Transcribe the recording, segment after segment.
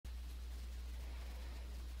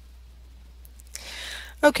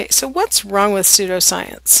Okay, so what's wrong with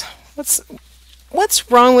pseudoscience?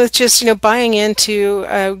 What's wrong with just, buying into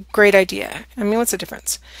a great idea? I mean, what's the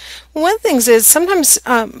difference? Well, one of the things is sometimes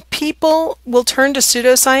people will turn to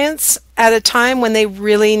pseudoscience at a time when they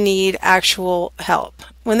really need actual help,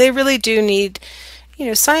 when they really do need,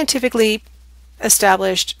 scientifically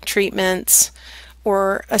established treatments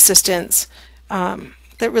or assistance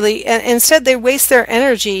that really, and instead they waste their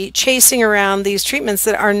energy chasing around these treatments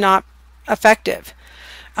that are not effective.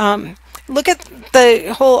 Look at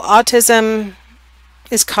the whole autism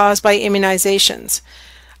is caused by immunizations.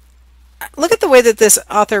 Look at the way that this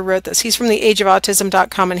author wrote this. He's from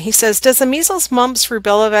theageofautism.com, and he says, does the measles, mumps,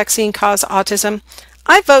 rubella vaccine cause autism?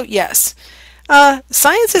 I vote yes.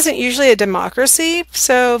 Science isn't usually a democracy,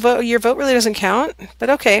 so your vote really doesn't count, but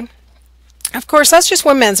okay. Of course, that's just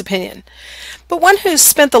one man's opinion. But one who's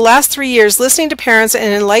spent the last 3 years listening to parents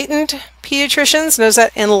and enlightened pediatricians, knows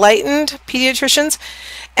that enlightened pediatricians,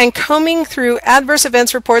 and combing through adverse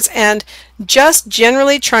events reports and just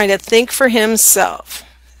generally trying to think for himself.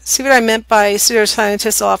 See what I meant by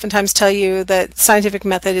pseudoscientists will oftentimes tell you that scientific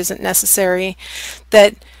method isn't necessary,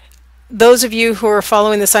 that those of you who are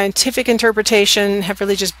following the scientific interpretation have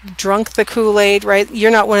really just drunk the Kool-Aid, right?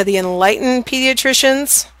 You're not one of the enlightened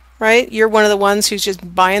pediatricians, right? You're one of the ones who's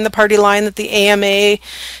just buying the party line that the AMA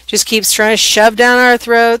just keeps trying to shove down our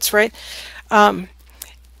throats, right?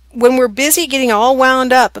 When we're busy getting all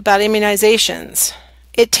wound up about immunizations,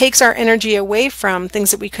 it takes our energy away from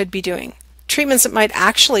things that we could be doing. Treatments that might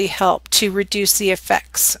actually help to reduce the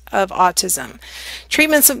effects of autism.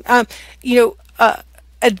 Treatments of,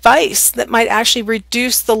 advice that might actually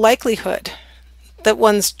reduce the likelihood that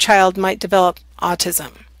one's child might develop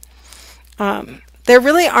autism. There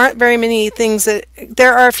really aren't very many things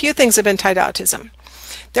there are a few things that have been tied to autism.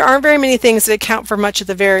 There aren't very many things that account for much of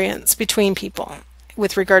the variance between people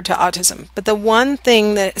with regard to autism. But the one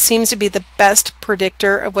thing that seems to be the best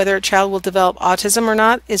predictor of whether a child will develop autism or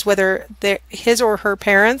not is whether his or her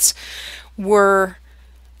parents were,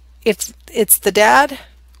 if it's the dad,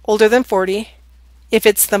 older than 40, if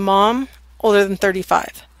it's the mom, older than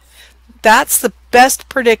 35. That's the best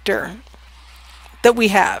predictor that we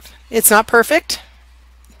have. It's not perfect.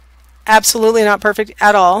 Absolutely not perfect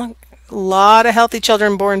at all. A lot of healthy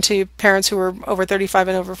children born to parents who are over 35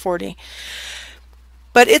 and over 40.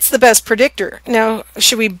 But it's the best predictor. Now,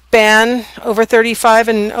 should we ban over 35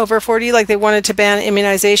 and over 40 like they wanted to ban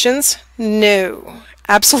immunizations? No,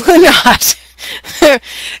 absolutely not.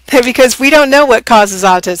 Because we don't know what causes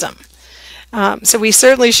autism. So we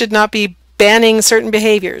certainly should not be banning certain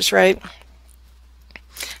behaviors, right?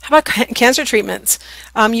 How about cancer treatments?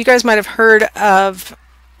 You guys might have heard of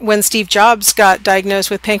when Steve Jobs got diagnosed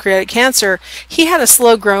with pancreatic cancer. He had a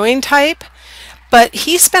slow-growing type, but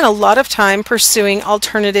he spent a lot of time pursuing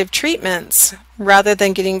alternative treatments rather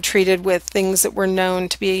than getting treated with things that were known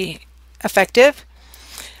to be effective.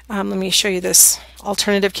 Let me show you this,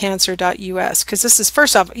 alternativecancer.us, because this is,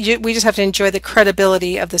 first off, we just have to enjoy the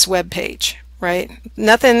credibility of this web page, right?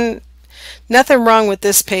 Nothing wrong with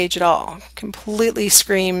this page at all. Completely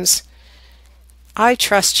screams, I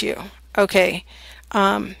trust you. Okay.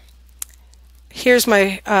 Here's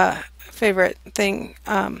my favorite thing.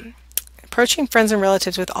 Approaching friends and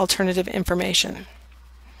relatives with alternative information.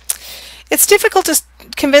 It's difficult to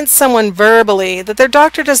convince someone verbally that their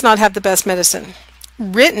doctor does not have the best medicine.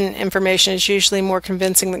 Written information is usually more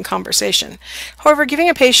convincing than conversation. However, giving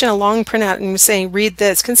a patient a long printout and saying, read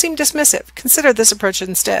this, can seem dismissive. Consider this approach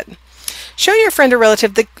instead. Show your friend or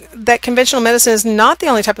relative that conventional medicine is not the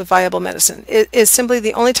only type of viable medicine. It is simply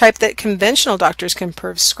the only type that conventional doctors can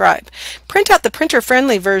prescribe. Print out the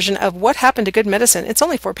printer-friendly version of What Happened to Good Medicine. It's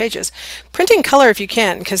only 4 pages. Print in color if you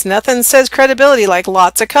can, because nothing says credibility like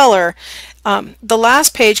lots of color. The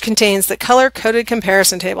last page contains the color-coded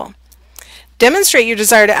comparison table. Demonstrate your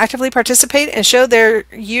desire to actively participate and show their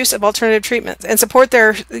use of alternative treatments and support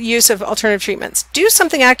their use of alternative treatments. Do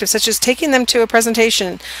something active, such as taking them to a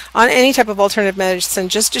presentation on any type of alternative medicine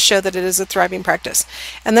just to show that it is a thriving practice.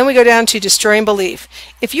 And then we go down to destroying belief.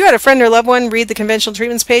 If you had a friend or loved one read the conventional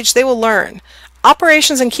treatments page, they will learn.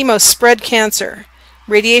 Operations and chemo spread cancer.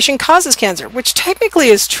 Radiation causes cancer, which technically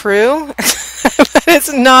is true, but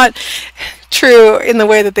it's not true in the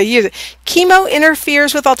way that they use it. Chemo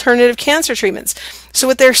interferes with alternative cancer treatments. So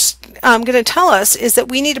what they're going to tell us is that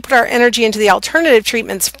we need to put our energy into the alternative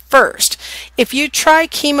treatments first. If you try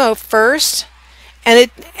chemo first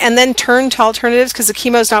and then turn to alternatives because the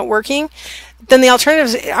chemo is not working, then the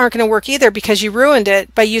alternatives aren't going to work either because you ruined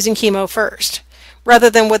it by using chemo first.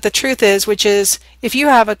 Rather than what the truth is, which is if you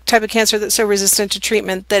have a type of cancer that's so resistant to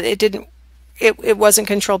treatment that it it wasn't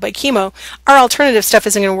controlled by chemo, our alternative stuff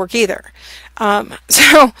isn't going to work either.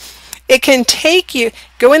 So it can take you,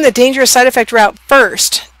 going the dangerous side effect route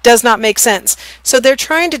first does not make sense. So they're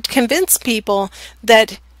trying to convince people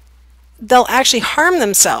that they'll actually harm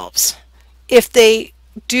themselves if they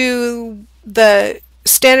do the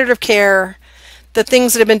standard of care, the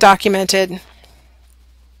things that have been documented.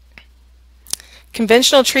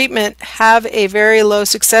 Conventional treatment have a very low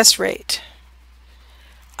success rate.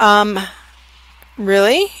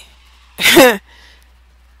 Really?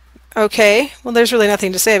 Okay, well, there's really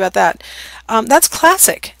nothing to say about that. That's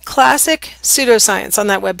classic pseudoscience on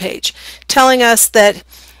that webpage, telling us that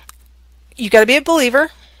you got to be a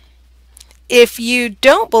believer. If you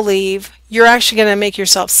don't believe, you're actually going to make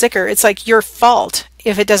yourself sicker. It's like your fault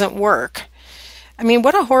if it doesn't work. I mean,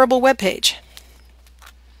 what a horrible webpage.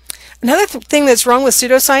 Another thing that's wrong with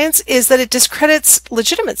pseudoscience is that it discredits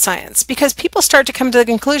legitimate science, because people start to come to the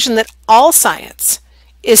conclusion that all science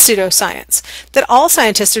is pseudoscience, that all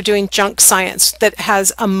scientists are doing junk science that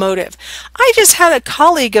has a motive. I just had a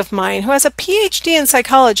colleague of mine who has a PhD in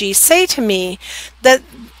psychology say to me that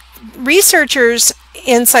researchers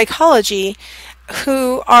in psychology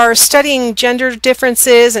who are studying gender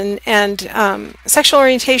differences and sexual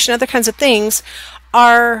orientation, other kinds of things,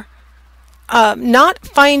 are not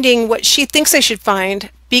finding what she thinks they should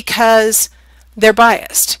find because they're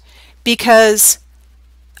biased, because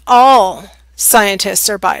all scientists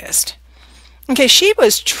are biased. Okay, she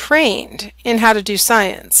was trained in how to do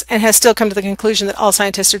science and has still come to the conclusion that all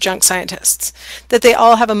scientists are junk scientists, that they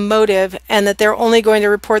all have a motive and that they're only going to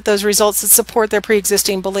report those results that support their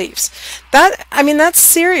pre-existing beliefs. I mean, that's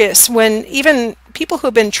serious when even people who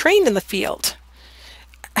have been trained in the field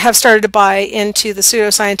have started to buy into the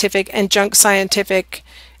pseudoscientific and junk scientific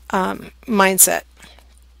mindset.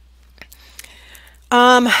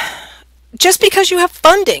 Just because you have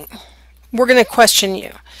funding, we're going to question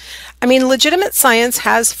you. I mean, legitimate science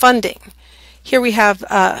has funding. Here we have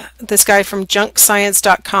this guy from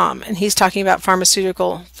junkscience.com, and he's talking about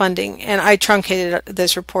pharmaceutical funding. And I truncated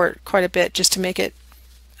this report quite a bit just to make it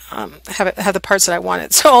have the parts that I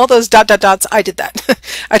wanted. So all those dots, I did that.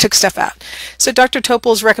 I took stuff out. So Dr.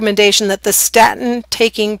 Topol's recommendation that the statin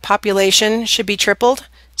taking population should be tripled.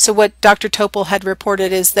 So what Dr. Topol had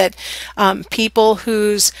reported is that people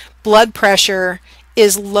whose blood pressure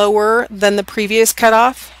is lower than the previous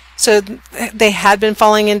cutoff, so they had been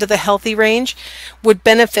falling into the healthy range, would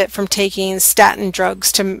benefit from taking statin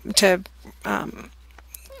drugs to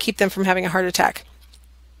keep them from having a heart attack.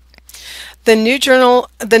 The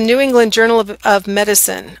New England Journal of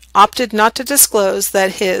Medicine opted not to disclose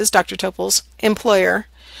that his, Dr. Topol's, employer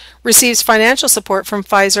receives financial support from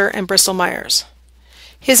Pfizer and Bristol Myers.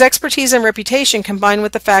 His expertise and reputation, combined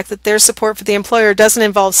with the fact that their support for the employer doesn't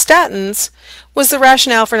involve statins, was the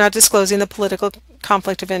rationale for not disclosing the political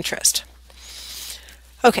conflict of interest.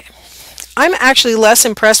 Okay, I'm actually less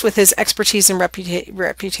impressed with his expertise and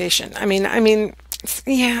reputation. I mean,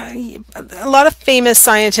 yeah, a lot of famous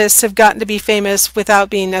scientists have gotten to be famous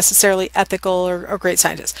without being necessarily ethical or great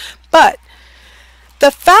scientists. But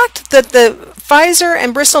the fact that the Pfizer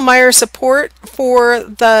and Bristol Myers support for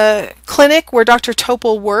the clinic where Dr.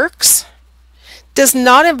 Topol works does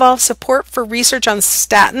not involve support for research on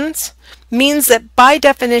statins means that by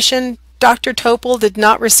definition, Dr. Topol did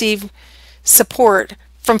not receive support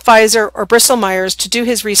from Pfizer or Bristol Myers to do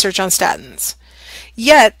his research on statins.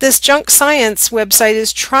 Yet this junk science website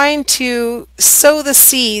is trying to sow the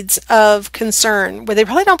seeds of concern where they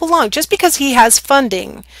probably don't belong. Just because he has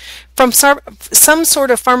funding from some sort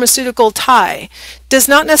of pharmaceutical tie does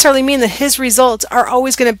not necessarily mean that his results are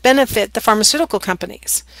always going to benefit the pharmaceutical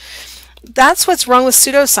companies. That's what's wrong with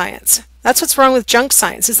pseudoscience. That's what's wrong with junk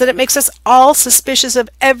science, is that it makes us all suspicious of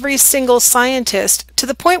every single scientist to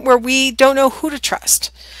the point where we don't know who to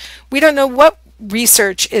trust. We don't know what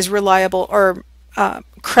research is reliable or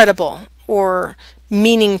credible or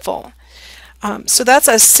meaningful. So that's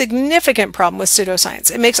a significant problem with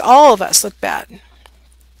pseudoscience. It makes all of us look bad.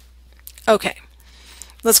 Okay,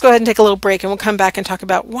 let's go ahead and take a little break and we'll come back and talk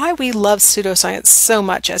about why we love pseudoscience so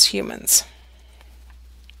much as humans.